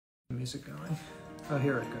music going. Oh,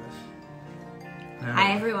 here it goes.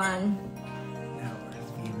 Hi, everyone. Now we're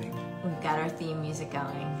theming. We've got our theme music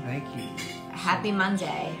going. Thank you. Happy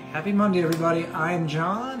Monday. Happy Monday, everybody. I am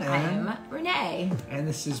John. And I'm Renee. And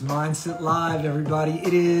this is Mindset Live, everybody.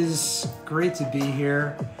 It is great to be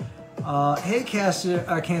here. Hey, Cancer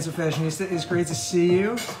Fashionista. It's great to see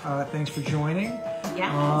you. Thanks for joining.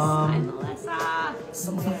 Yes, I'm Melissa.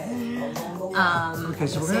 Okay,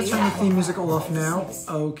 so we're going to turn the theme music off now.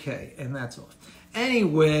 Okay, and that's off.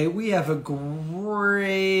 Anyway, we have a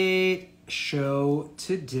great show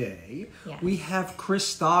today. Yes. We have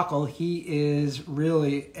Chris Stockel. He is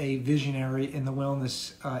really a visionary in the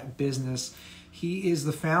wellness business. He is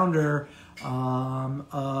the founder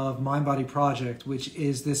of Mind Body Project, which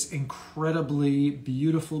is this incredibly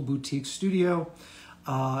beautiful boutique studio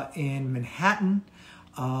in Manhattan.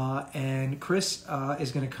 And Chris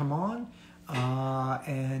is going to come on.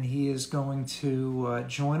 And he is going to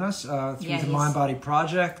join us through the Mind Body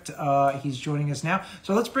Project. He's joining us now.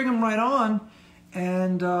 So let's bring him right on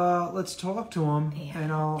and let's talk to him. Yeah.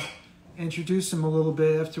 And I'll introduce him a little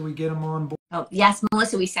bit after we get him on board. Oh, yes,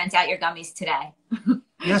 Melissa, we sent out your gummies today.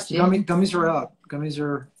 Yes, the gummies are out. Gummies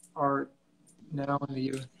are now in the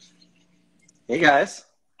U.S. Hey, guys.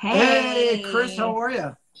 Hey, Chris, how are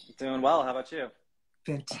you? Doing well. How about you?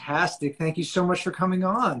 Fantastic. Thank you so much for coming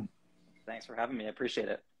on. Thanks for having me. I appreciate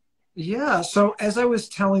it. Yeah. So as I was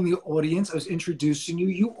telling the audience, I was introducing you.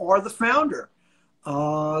 You are the founder,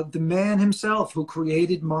 the man himself who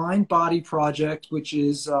created Mind Body Project, which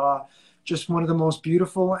is just one of the most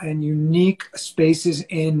beautiful and unique spaces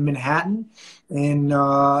in Manhattan,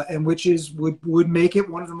 and which would make it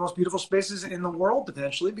one of the most beautiful spaces in the world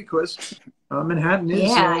potentially, because Manhattan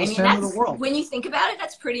is the center of the world. When you think about it,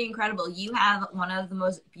 that's pretty incredible. You have one of the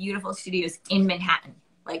most beautiful studios in Manhattan.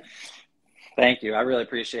 Like. Thank you. I really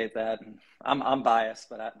appreciate that. I'm biased,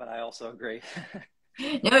 but I also agree.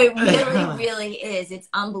 No, it really is. It's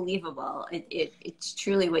unbelievable. It's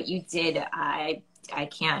truly what you did. I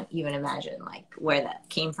can't even imagine like where that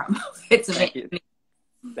came from. It's amazing.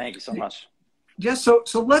 Thank you so much. Yeah. So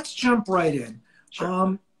let's jump right in. Sure.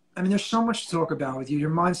 I mean, there's so much to talk about with you.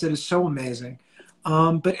 Your mindset is so amazing.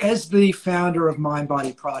 But as the founder of Mind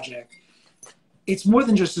Body Project, it's more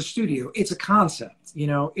than just a studio. It's a concept. You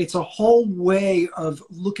know, it's a whole way of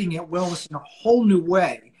looking at wellness in a whole new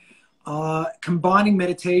way, combining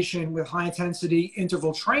meditation with high intensity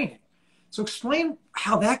interval training. So explain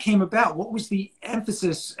how that came about. What was the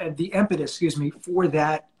impetus, for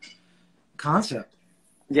that concept?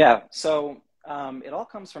 Yeah. So it all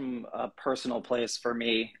comes from a personal place for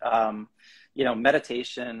me. You know,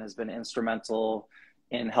 meditation has been instrumental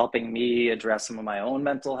in helping me address some of my own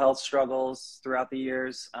mental health struggles throughout the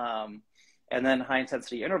years. And then high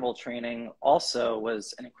intensity interval training also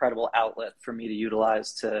was an incredible outlet for me to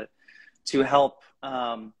utilize to help, you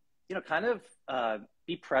know, kind of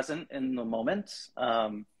be present in the moment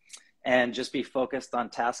and just be focused on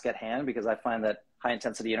task at hand, because I find that high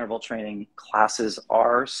intensity interval training classes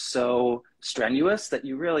are so strenuous that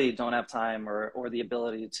you really don't have time or the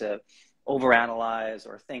ability to overanalyze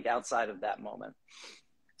or think outside of that moment.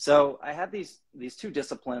 So I had these two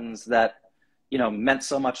disciplines that, you know, meant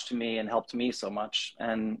so much to me and helped me so much.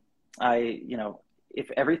 And you know, if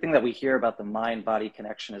everything that we hear about the mind-body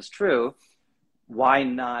connection is true, why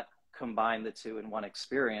not combine the two in one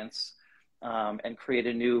experience and create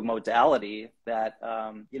a new modality that,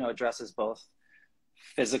 you know, addresses both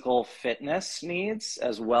physical fitness needs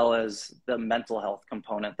as well as the mental health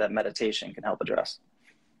component that meditation can help address.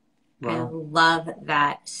 Wow. I love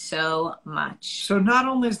that so much. So not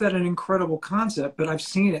only is that an incredible concept, but I've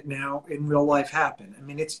seen it now in real life happen. I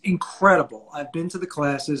mean, it's incredible. I've been to the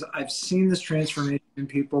classes. I've seen this transformation in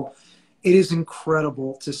people. It is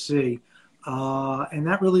incredible to see. And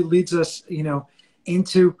that really leads us, you know,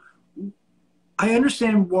 into, I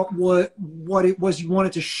understand what it was you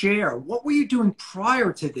wanted to share. What were you doing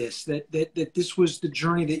prior to this, that this was the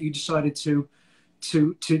journey that you decided to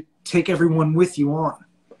take everyone with you on?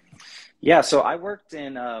 Yeah, so I worked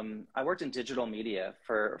in digital media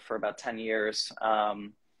for about 10 years.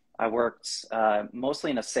 I worked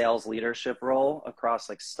mostly in a sales leadership role across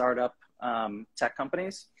like startup tech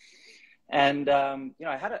companies, and you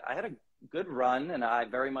know, I had a good run, and I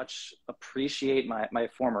very much appreciate my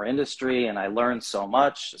former industry, and I learned so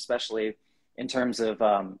much, especially in terms of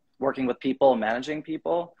working with people, managing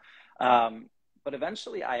people. But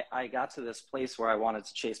eventually, I got to this place where I wanted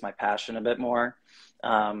to chase my passion a bit more.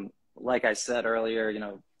 Like I said earlier, you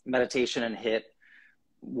know, meditation and HIIT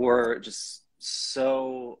were just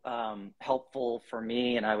so helpful for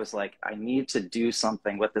me. And I was like, I need to do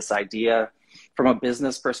something with this idea From a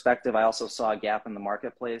business perspective, I also saw a gap in the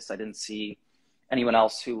marketplace. I didn't see anyone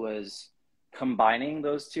else who was combining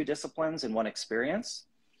those two disciplines in one experience.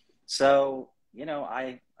 So, you know,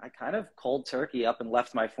 I kind of cold turkey up and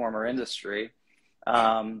left my former industry.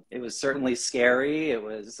 It was certainly scary. It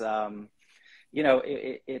was, you know,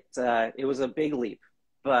 it was a big leap,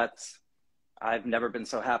 but I've never been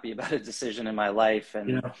so happy about a decision in my life. And,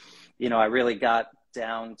 Yeah. you know, I really got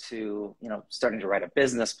down to, you know, starting to write a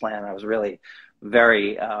business plan. I was really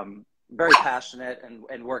very, very passionate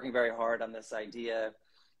and working very hard on this idea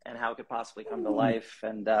and how it could possibly come to life.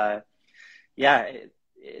 And, yeah,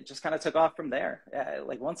 it just kind of took off from there.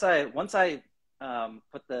 Like once I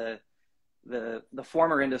put the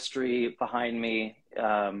former industry behind me,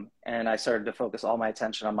 and I started to focus all my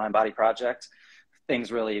attention on Mind Body Project,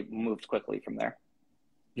 things really moved quickly from there.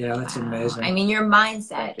 Yeah, that's amazing. I mean, your mindset,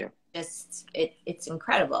 Thank you. just it's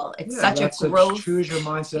incredible. It's Yeah, such a growth. Choose your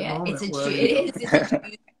mindset moment. It's a choose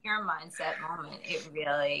your mindset moment. It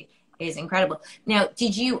really is incredible. Now,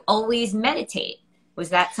 did you always meditate? Was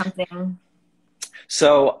that something?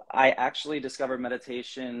 So I actually discovered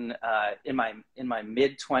meditation in my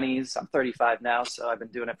mid-20s. I'm 35 now, so I've been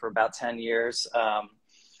doing it for about 10 years.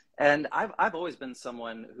 And I've always been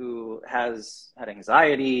someone who has had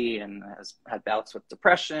anxiety and has had bouts with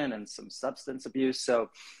depression and some substance abuse.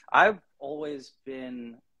 So I've always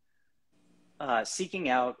been seeking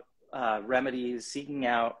out remedies, seeking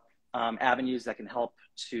out avenues that can help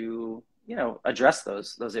to, you know, address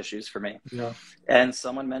those issues for me. Yeah. And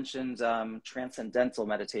someone mentioned transcendental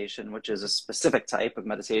meditation, which is a specific type of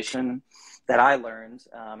meditation that I learned.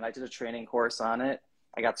 I did a training course on it.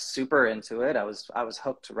 I got super into it. I was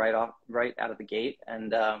hooked right out of the gate.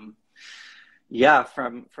 And yeah,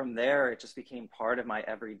 from there, it just became part of my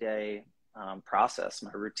everyday process,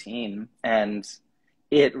 my routine. And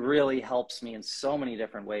it really helps me in so many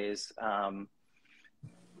different ways.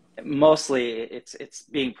 Mostly it's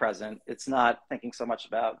being present. It's not thinking so much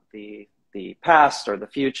about the past or the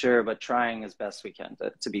future, but trying as best we can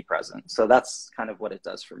to be present. So that's kind of what it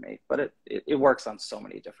does for me, but it works on so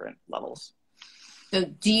many different levels. So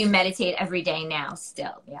do you meditate every day now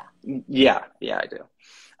still? Yeah, I do.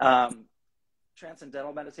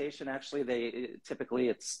 Transcendental meditation, actually, typically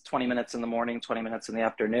it's 20 minutes in the morning, 20 minutes in the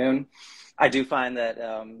afternoon. I do find that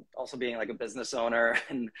also being like a business owner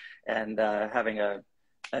and having a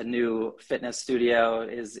new fitness studio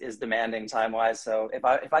is demanding time-wise. So if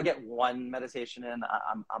I get one meditation in,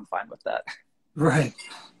 I'm fine with that. Right.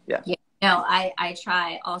 Yeah. No, I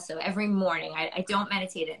try also every morning. I don't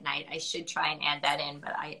meditate at night. I should try and add that in,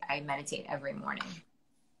 but I meditate every morning.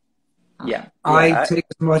 Yeah. I take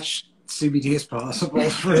as much CBD as possible.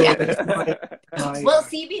 Well,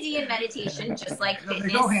 CBD and meditation, just like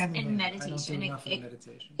fitness and meditation,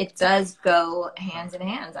 it does go hands in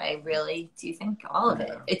hand. I really do think all of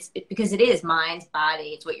it. It's because it is mind, body.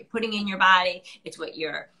 It's what you're putting in your body. It's what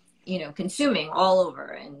you're, you know, consuming all over.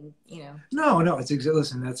 And, you know. No, it's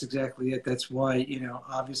listen, that's exactly it. That's why, you know,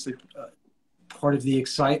 obviously part of the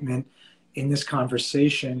excitement in this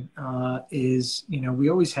conversation is, you know, we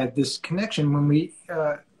always had this connection when we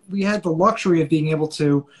had the luxury of being able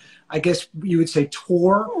to, I guess you would say,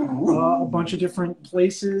 tour a bunch of different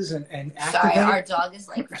places and activate. Sorry, our dog is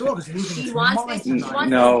like, dog is losing she wants this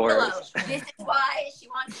pillow. This is why she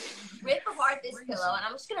wants to rip apart this pillow, and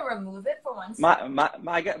I'm just going to remove it for one second.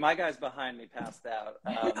 My guy's behind me passed out.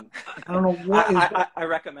 I don't know what I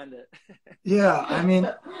recommend it. Yeah, I mean,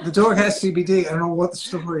 the dog has CBD. I don't know what the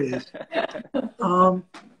story is. I don't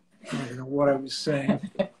know what I was saying.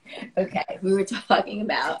 Okay, we were talking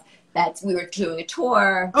about that. We were doing a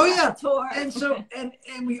tour. Oh yeah, tour. And so and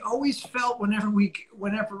we always felt whenever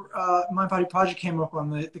Mind Body Project came up on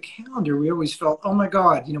the calendar, we always felt, oh my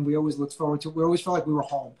God, you know, we always looked forward to. We always felt like we were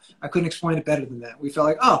home. I couldn't explain it better than that. We felt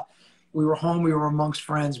like, oh, we were home. We were amongst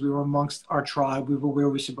friends. We were amongst our tribe. We were where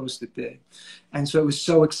we were supposed to be. And so it was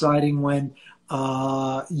so exciting when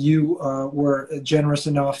you were generous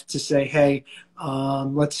enough to say, hey,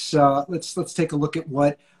 let's take a look at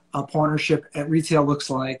what a partnership at retail looks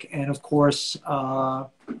like. And of course, part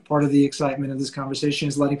of the excitement of this conversation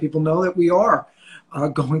is letting people know that we are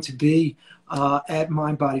going to be at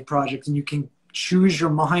Mind Body Project, and you can choose your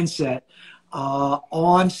mindset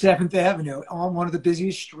on 7th Avenue, on one of the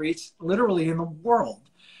busiest streets literally in the world.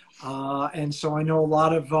 And so I know a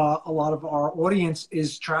lot of our audience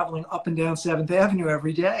is traveling up and down 7th Avenue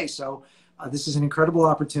every day. So this is an incredible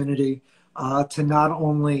opportunity to not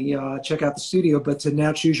only check out the studio, but to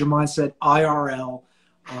now choose your mindset IRL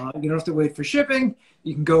You don't have to wait for shipping.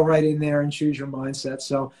 You can go right in there and choose your mindset.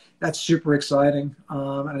 So that's super exciting.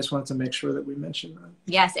 I just wanted to make sure that we mentioned that.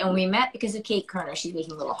 Yes, and we met because of Kate Kerner. She's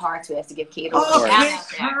making little hearts. We have to give Kate a little shout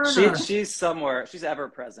out there. She's somewhere. She's ever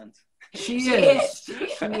present. She is.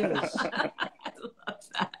 I love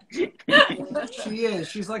that. She is.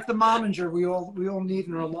 She's like the momager we all need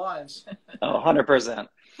in our lives. Oh, 100%.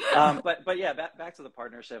 But yeah, back to the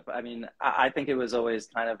partnership. I mean, I think it was always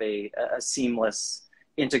kind of a seamless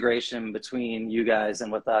integration between you guys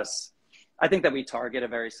and with us. I think that we target a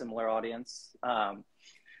very similar audience.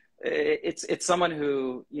 It's someone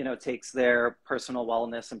who, you know, takes their personal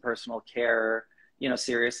wellness and personal care, you know,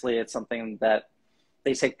 seriously. It's something that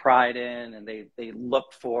they take pride in, and they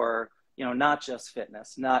look for, you know, not just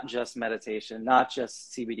fitness, not just meditation, not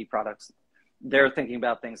just CBD products. They're thinking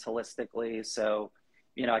about things holistically. So,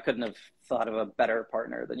 you know, I couldn't have thought of a better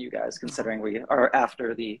partner than you guys, considering we are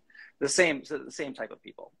after the same type of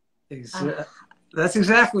people. That's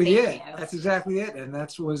exactly it. That's exactly it. And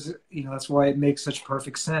that's why it makes such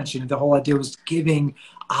perfect sense. You know, the whole idea was giving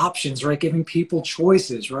options, right? Giving people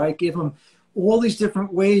choices, right? Give them all these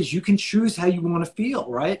different ways. You can choose how you want to feel,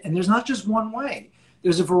 right? And there's not just one way.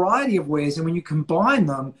 There's a variety of ways. And when you combine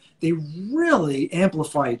them, they really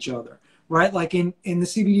amplify each other, right? Like in the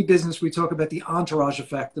CBD business, we talk about the entourage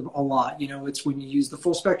effect a lot. You know, it's when you use the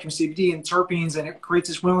full spectrum CBD and terpenes, and it creates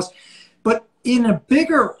this wellness. But in a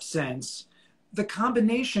bigger sense, the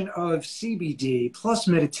combination of CBD plus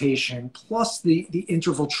meditation plus the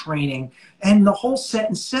interval training and the whole set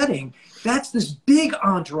and setting, that's this big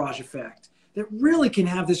entourage effect that really can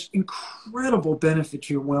have this incredible benefit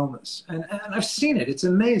to your wellness. And I've seen it. It's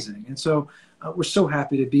amazing. And so we're so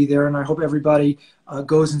happy to be there. And I hope everybody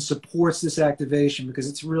goes and supports this activation, because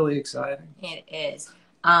it's really exciting. It is.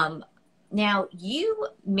 Now, you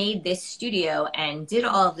made this studio and did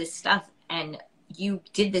all of this stuff, and you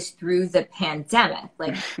did this through the pandemic.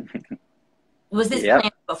 Like, was this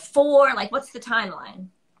planned before? Like, what's the timeline?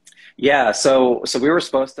 Yeah, so we were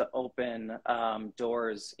supposed to open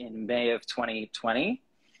doors in May of 2020,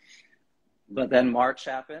 but then March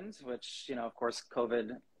happened, which, you know, of course,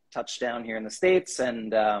 COVID touched down here in the States,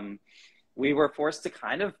 and we were forced to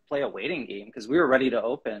kind of play a waiting game, because we were ready to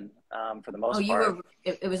open for the most part.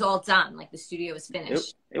 It was all done, like the studio was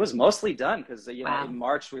finished. It was mostly done, because know, in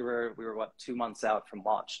March we were what, 2 months out from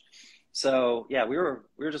launch. So yeah, we were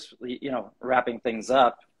just, you know, wrapping things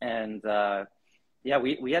up, and yeah,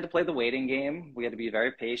 we had to play the waiting game. We had to be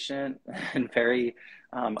very patient and very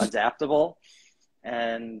adaptable.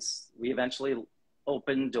 And we eventually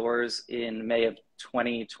opened doors in May of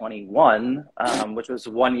 2021, which was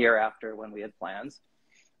 1 year after when we had planned.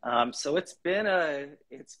 So it's been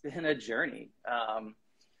a journey.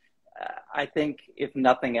 I think if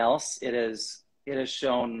nothing else, it has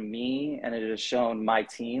shown me, and it has shown my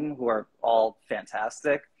team, who are all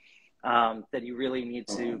fantastic, that you really need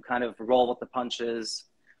to kind of roll with the punches,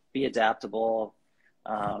 be adaptable,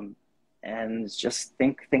 and just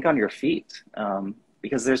think on your feet,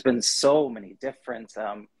 because there's been so many different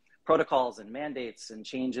protocols and mandates and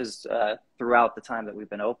changes throughout the time that we've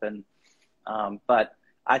been open. But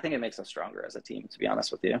I think it makes us stronger as a team, to be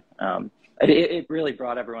honest with you. It really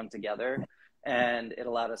brought everyone together, and it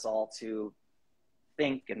allowed us all to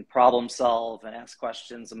think and problem solve and ask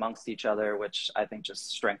questions amongst each other, which I think just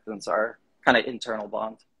strengthens our kind of internal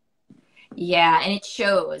bond. Yeah, and it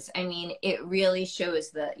shows. I mean, it really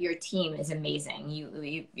shows that your team is amazing.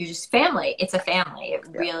 You're just family. It's a family. It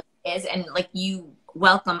really is. And like, you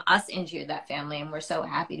welcome us into that family, and we're so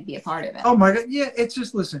happy to be a part of it. Oh my God. Yeah, it's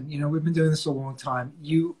just, listen, you know, we've been doing this a long time.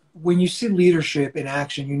 When you see leadership in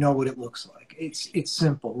action, you know what it looks like. It's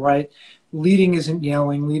simple, right? Leading isn't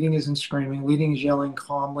yelling, leading isn't screaming, leading is yelling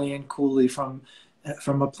calmly and coolly from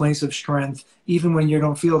a place of strength, even when you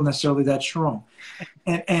don't feel necessarily that strong.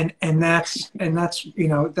 And that's you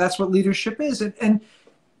know, that's what leadership is. And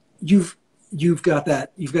you've got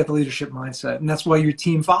that. You've got the leadership mindset, and that's why your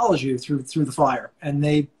team follows you through the fire, and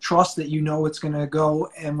they trust that you know what's going to go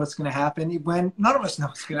and what's going to happen when none of us know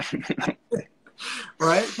what's going to happen.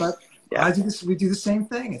 Right? But yeah. We do the same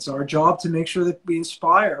thing. It's our job to make sure that we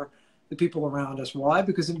inspire the people around us. Why?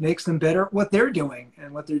 Because it makes them better at what they're doing,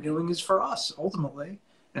 and what they're doing is for us ultimately,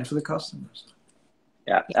 and for the customers.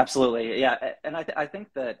 Yeah, absolutely. Yeah, and I think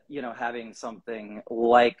that, you know, having something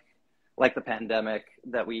like the pandemic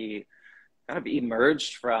that we kind of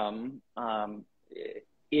emerged from,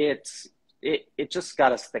 it just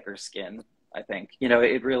got us thicker skin. I think, you know,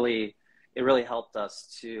 it really helped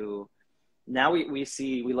us to. Now we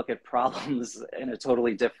look at problems in a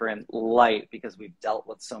totally different light, because we've dealt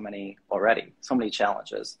with so many already, so many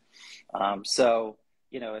challenges. So,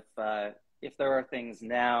 you know, if there are things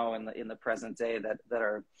now in the present day that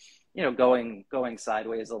are, you know, going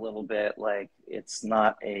sideways a little bit, like it's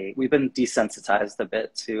not we've been desensitized a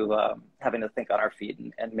bit to having to think on our feet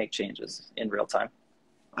and make changes in real time.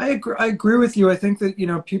 I agree with you. I think that, you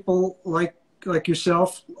know, people like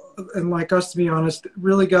yourself and like us, to be honest,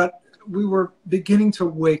 really we were beginning to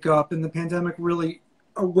wake up, and the pandemic really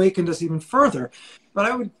awakened us even further. But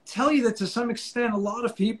I would tell you that to some extent, a lot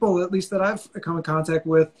of people, at least that I've come in contact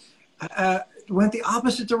with, went the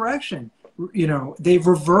opposite direction. You know, they've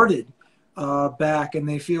reverted back, and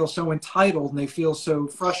they feel so entitled, and they feel so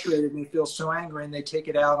frustrated, and they feel so angry, and they take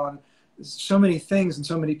it out on so many things and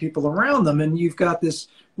so many people around them. And you've got this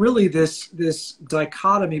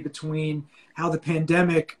dichotomy between how the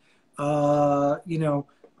pandemic,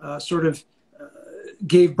 sort of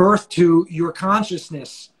gave birth to your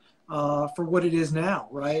consciousness for what it is now,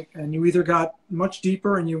 right? And you either got much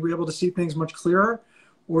deeper and you were able to see things much clearer,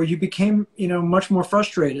 or you became, you know, much more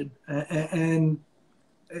frustrated. And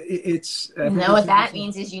it's... You know what that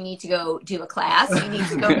means is you need to go do a class, you need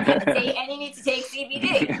to go meditate, and you need to take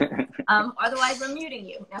CBD. Otherwise, we're muting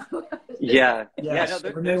you. No. Yes. Yeah, no,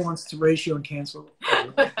 Rene wants to ratio and cancel.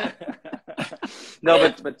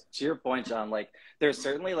 No, but to your point, John, like there's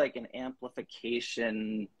certainly like an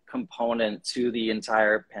amplification component to the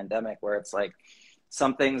entire pandemic where it's like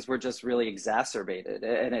some things were just really exacerbated,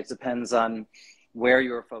 and it depends on where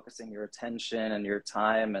you were focusing your attention and your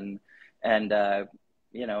time, and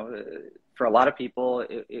you know, for a lot of people,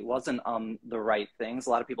 it wasn't on the right things. A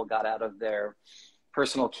lot of people got out of their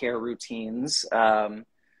personal care routines,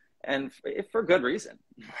 and for good reason.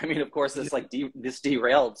 I mean, of course, this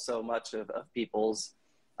derailed so much of people's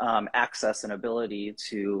access and ability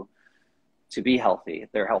to be healthy,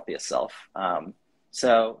 their healthiest self.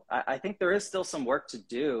 So I think there is still some work to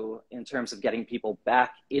do in terms of getting people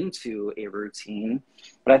back into a routine.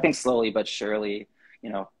 But I think slowly but surely,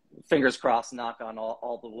 you know, fingers crossed, knock on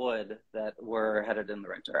all the wood, that we're headed in the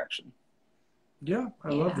right direction. Yeah, I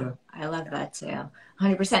love that. I love that too,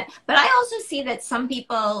 100%. But I also see that some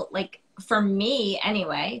people, like for me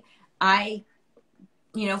anyway, I,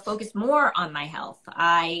 you know, focused more on my health.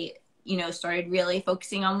 I, you know, started really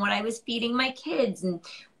focusing on what I was feeding my kids and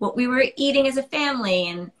what we were eating as a family,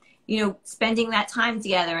 and, you know, spending that time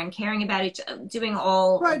together and caring about each other, doing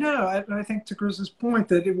all. Right. No, I think to Chris's point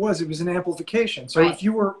that it was an amplification. So if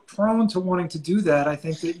you were prone to wanting to do that, I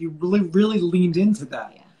think that you really, really leaned into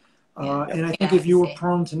that. Yeah. And I think if you were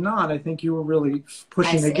prone to not, I think you were really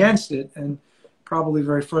pushing against it, and probably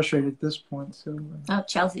very frustrated at this point. So, oh,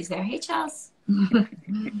 Chelsea's there. Hey, Chelsea.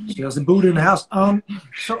 She has the Buddha in the house.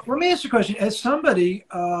 So let me ask you a question. As somebody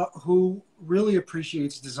who really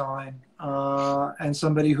appreciates design, and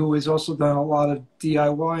somebody who has also done a lot of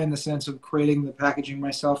DIY in the sense of creating the packaging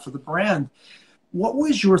myself for the brand, what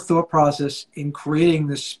was your thought process in creating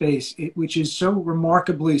this space, which is so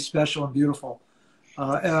remarkably special and beautiful?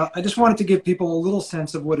 I just wanted to give people a little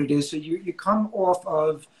sense of what it is. So you come off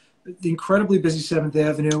of the incredibly busy 7th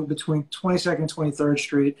Avenue between 22nd and 23rd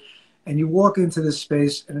Street, and you walk into this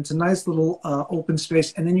space, and it's a nice little open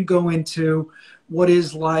space, and then you go into what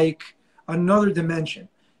is like another dimension.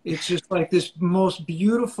 It's just like this most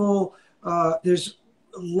beautiful, there's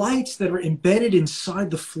lights that are embedded inside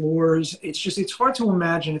the floors. It's hard to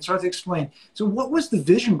imagine. It's hard to explain. So what was the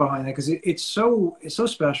vision behind that? Because it's so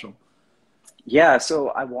special. Yeah, so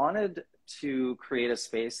I wanted to create a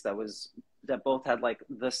space that both had like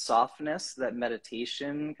the softness that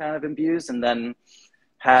meditation kind of imbues, and then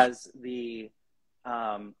has the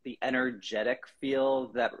energetic feel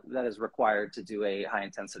that is required to do a high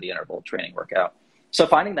intensity interval training workout. So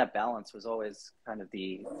finding that balance was always kind of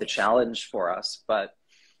the challenge for us. But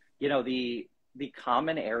you know, the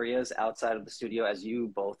common areas outside of the studio, as you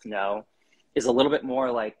both know, is a little bit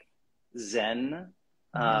more like Zen.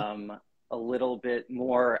 Mm-hmm. A little bit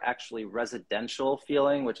more actually residential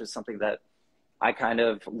feeling, which is something that I kind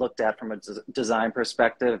of looked at from a design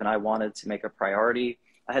perspective, and I wanted to make a priority.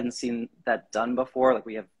 I hadn't seen that done before. Like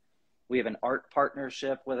we have an art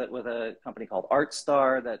partnership with a company called Art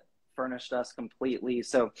Star that furnished us completely.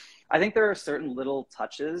 So I think there are certain little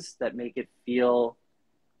touches that make it feel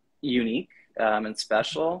unique and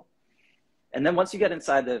special. And then once you get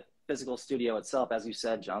inside the physical studio itself, as you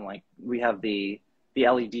said, John, like we have the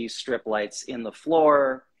LED strip lights in the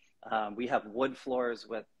floor. We have wood floors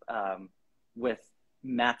with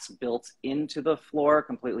mats built into the floor,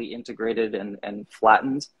 completely integrated and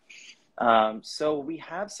flattened. So we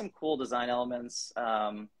have some cool design elements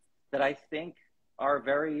that I think are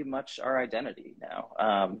very much our identity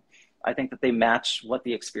now. I think that they match what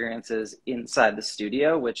the experience is inside the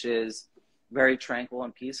studio, which is very tranquil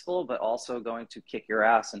and peaceful, but also going to kick your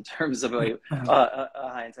ass in terms of a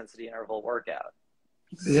high intensity interval workout.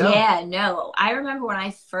 Yeah, no, I remember when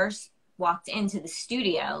I first walked into the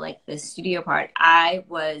studio, like the studio part, I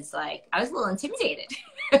was a little intimidated.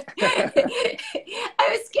 I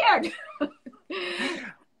was scared.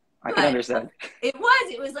 I can understand. It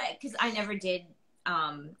was like, because I never did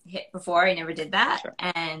HIIT before. I never did that. Sure.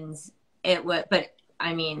 And it was, but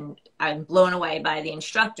I mean, I'm blown away by the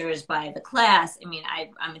instructors, by the class. I mean,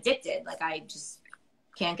 I'm addicted. Like, I just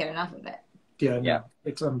can't get enough of it. Yeah, no,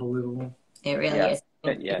 it's unbelievable. It really is.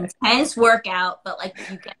 Intense workout, but like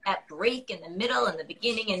you get that break in the middle and the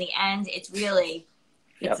beginning and the end. It's really,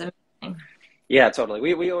 it's amazing. Yeah, totally.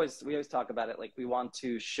 We always talk about it. Like, we want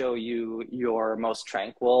to show you your most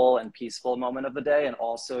tranquil and peaceful moment of the day, and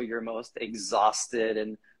also your most exhausted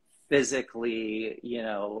and physically,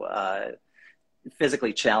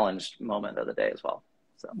 physically challenged moment of the day as well.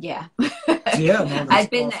 So yeah, no, I've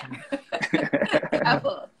been there.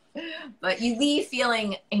 But you leave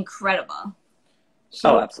feeling incredible.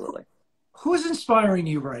 So, absolutely. Who's inspiring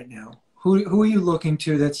you right now? Who are you looking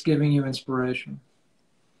to that's giving you inspiration?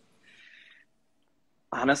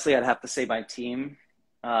 Honestly, I'd have to say my team.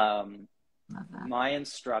 My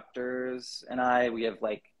instructors and we have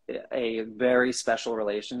like a very special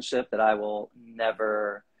relationship that I will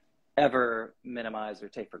never, ever minimize or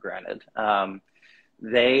take for granted.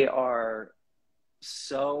 They are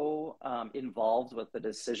so involved with the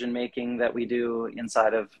decision making that we do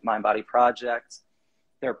inside of Mind Body Project.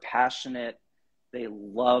 They're passionate. They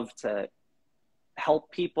love to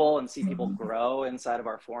help people and see people grow inside of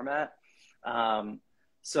our format.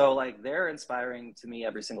 So like, they're inspiring to me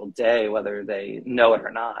every single day, whether they know it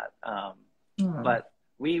or not. But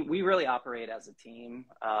we really operate as a team,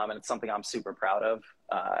 and it's something I'm super proud of.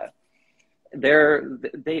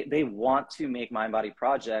 They want to make Mind Body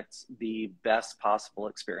Project the best possible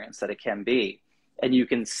experience that it can be. And you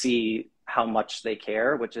can see how much they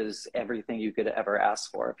care, which is everything you could ever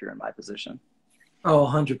ask for if you're in my position. Oh,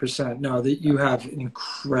 100%. No, that you have an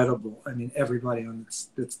incredible, I mean, everybody on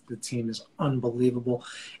the team is unbelievable.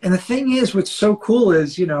 And the thing is, what's so cool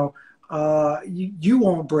is, you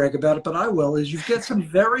won't brag about it, but I will, is you get some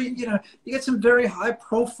very, very high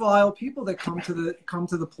profile people that come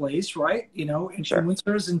to the place, right?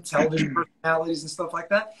 Influencers and television personalities and stuff like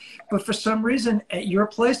that. But for some reason at your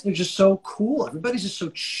place, they're just so cool. Everybody's just so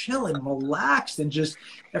chill and relaxed, and just,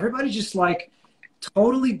 everybody's just like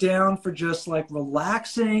totally down for just like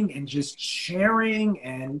relaxing and just sharing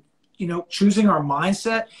and, choosing our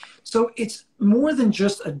mindset. So it's more than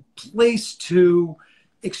just a place to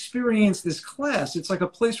experience this class. It's like a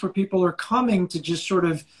place where people are coming to just sort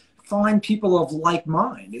of find people of like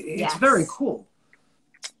mind. It's very cool.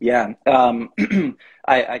 Yeah.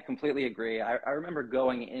 I completely agree. I remember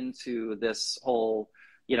going into this whole,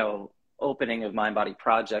 opening of Mind Body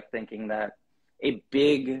Project, thinking that a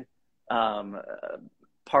big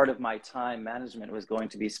part of my time management was going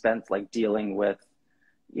to be spent like dealing with,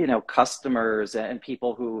 customers and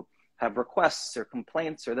people who have requests or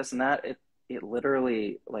complaints or this and that. It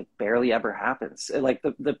literally like barely ever happens. Like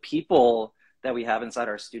the people that we have inside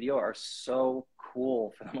our studio are so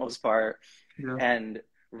cool for the most part, and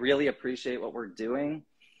really appreciate what we're doing.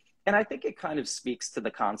 And I think it kind of speaks to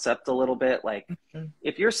the concept a little bit. Like,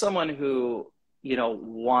 if you're someone who,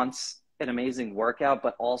 wants an amazing workout,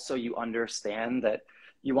 but also you understand that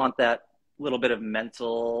you want that little bit of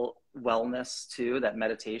mental wellness too, that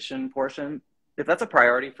meditation portion, if that's a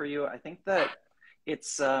priority for you, I think that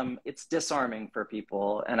it's disarming for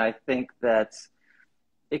people. And I think that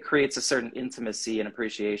it creates a certain intimacy and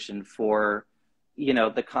appreciation for,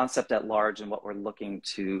 the concept at large and what we're looking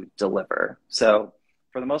to deliver. So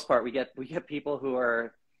for the most part, we get people who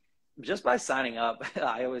are, just by signing up,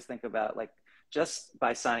 I always think about like, just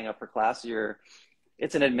by signing up for class,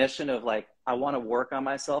 it's an admission of like, I want to work on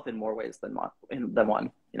myself in more ways than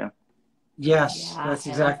one. Yes, that's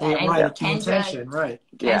exactly it. Right. It's intention, right?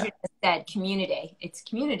 Kendra said community. It's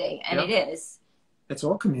community, and it is. It's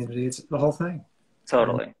all community. It's the whole thing.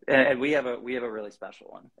 Totally, and we have a really special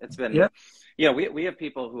one. It's been, we have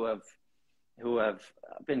people who have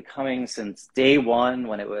been coming since day one,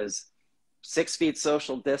 when it was 6 feet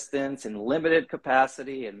social distance and limited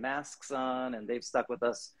capacity and masks on, and they've stuck with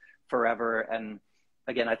us forever. And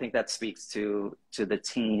again, I think that speaks to the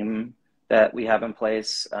team that we have in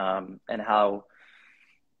place, and how,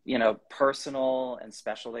 personal and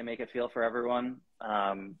special they make it feel for everyone.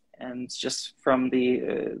 And just from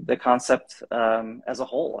the concept as a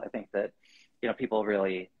whole, I think that, people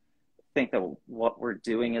really think that what we're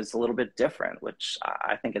doing is a little bit different, which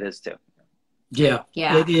I think it is too. Yeah,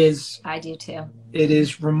 Yeah, it is. I do too. It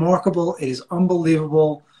is remarkable. It is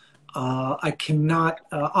unbelievable. I cannot,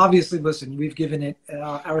 obviously, listen, we've given it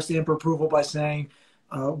our stamp of approval by saying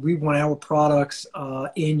we want our products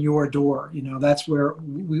in your door. You know, that's where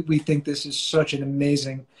we think this is such an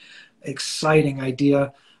amazing, exciting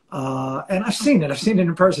idea. And I've seen it. I've seen it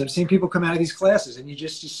in person. I've seen people come out of these classes and you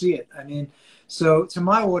see it. I mean, so to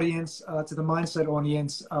my audience, to the mindset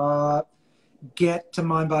audience, get to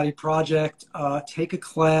Mind Body Project, take a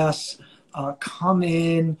class, come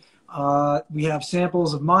in. We have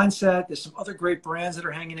samples of mindset. There's some other great brands that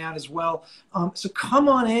are hanging out as well. So come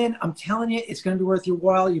on in. I'm telling you, it's going to be worth your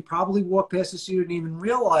while. You probably walk past the studio and even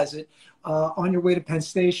realize it on your way to Penn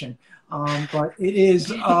Station. But it is.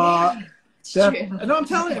 No, I'm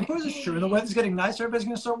telling you, of course it's true. And the weather's getting nicer. Everybody's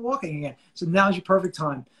going to start walking again. So now's your perfect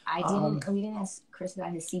time. We didn't ask Chris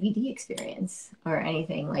about his CBD experience or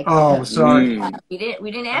anything like that. Oh, sorry. We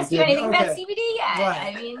didn't ask you anything about CBD yet.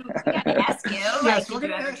 Right. I mean, we got to ask you. Yes, did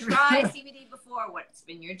you ever try CBD before? What's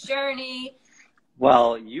been your journey?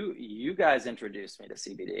 Well, you guys introduced me to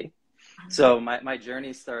CBD. So my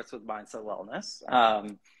journey starts with Mindset Wellness.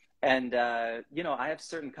 You know, I have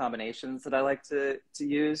certain combinations that I like to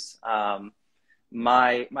use.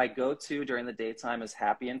 My go-to during the daytime is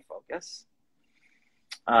Happy and Focus.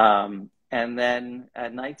 And then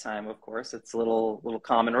at nighttime, of course, it's a little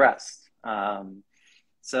Calm and Rest.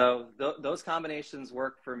 So those combinations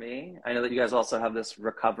work for me. I know that you guys also have this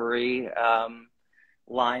recovery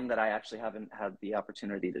line that I actually haven't had the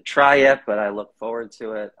opportunity to try yet, but I look forward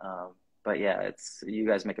to it. But yeah, you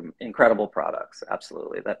guys make incredible products.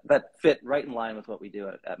 Absolutely. That fit right in line with what we do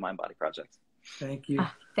at Mind Body Project. Thank you.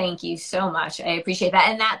 Thank you so much. I appreciate that.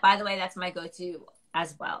 And that, by the way, that's my go-to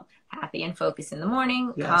as well. Happy and Focus in the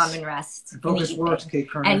morning, yes. Calm and Rest. Focus works, Kate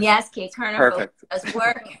Kerner. And yes, Kate Kerner. Perfect. Does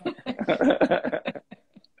work.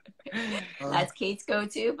 That's Kate's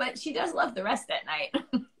go-to, but she does love the rest at night.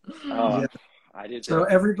 Yeah. I do too. So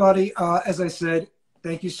everybody, as I said,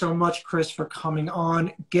 thank you so much, Chris, for coming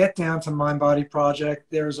on. Get down to Mind Body Project.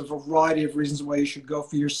 There's a variety of reasons why you should go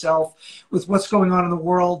for yourself. With what's going on in the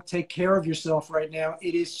world, take care of yourself right now.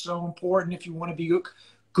 It is so important. If you want to be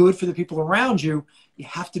good for the people around you, you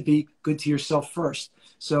have to be good to yourself first.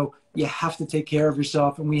 So you have to take care of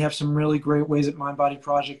yourself. And we have some really great ways at Mind Body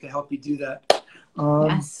Project to help you do that.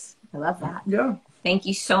 Yes, I love that. Yeah. Thank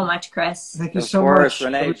you so much, Chris. Thank you so much.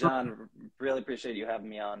 Rene, Jon, really appreciate you having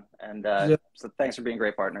me on. And so thanks for being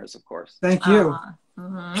great partners, of course. Thank you.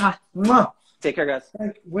 Mwah. Mwah. Take care, guys.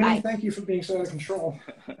 Winnie, thank you for being so out of control.